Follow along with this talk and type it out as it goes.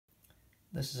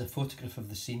This is a photograph of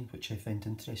the scene which I found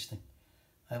interesting.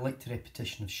 I liked the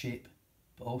repetition of shape,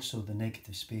 but also the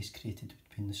negative space created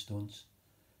between the stones.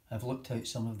 I've looked out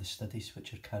some of the studies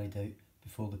which are carried out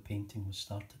before the painting was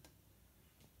started.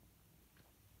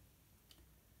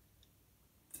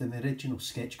 For the original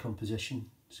sketch compositional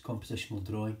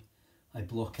drawing, I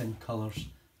block in colours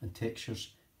and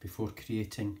textures before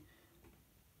creating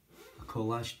a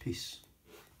collage piece.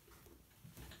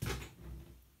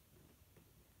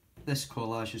 This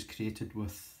collage is created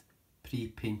with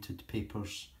pre-painted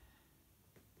papers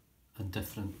and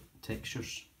different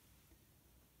textures.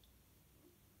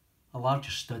 A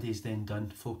larger study is then done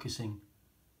focusing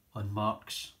on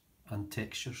marks and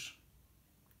textures.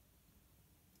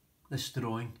 This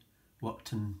drawing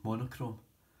worked in monochrome,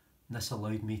 and this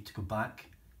allowed me to go back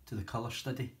to the colour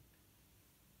study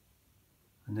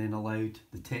and then allowed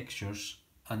the textures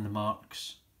and the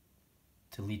marks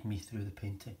to lead me through the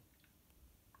painting.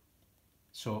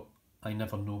 So I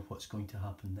never know what's going to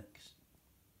happen next.